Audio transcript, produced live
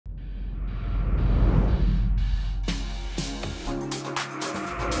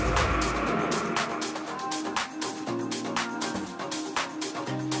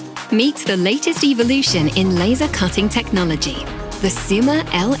Meet the latest evolution in laser cutting technology, the Summa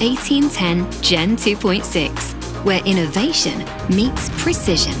L1810 Gen 2.6, where innovation meets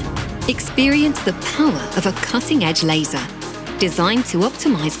precision. Experience the power of a cutting-edge laser, designed to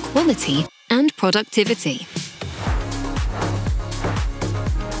optimize quality and productivity.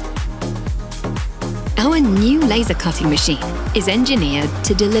 Our new laser cutting machine is engineered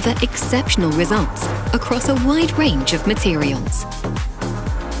to deliver exceptional results across a wide range of materials.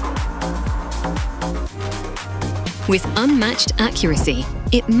 With unmatched accuracy,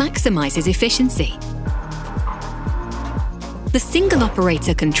 it maximizes efficiency. The single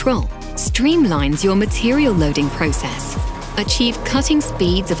operator control streamlines your material loading process. Achieve cutting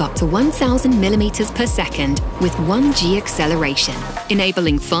speeds of up to 1000 millimeters per second with 1G acceleration,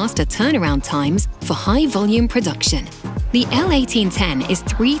 enabling faster turnaround times for high-volume production. The L1810 is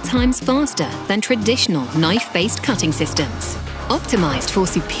 3 times faster than traditional knife-based cutting systems. Optimized for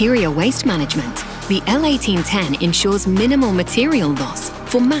superior waste management, the L1810 ensures minimal material loss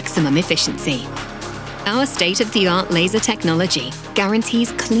for maximum efficiency. Our state-of-the-art laser technology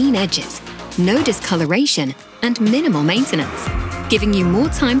guarantees clean edges, no discoloration, and minimal maintenance, giving you more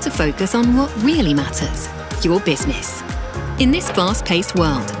time to focus on what really matters, your business. In this fast-paced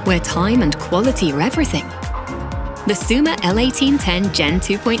world where time and quality are everything, the Summa L1810 Gen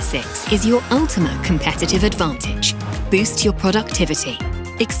 2.6 is your ultimate competitive advantage. Boost your productivity,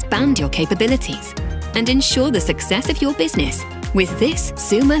 expand your capabilities, and ensure the success of your business with this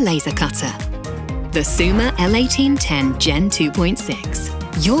Summa laser cutter. The Summa L1810 Gen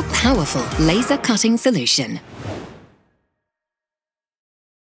 2.6, your powerful laser cutting solution.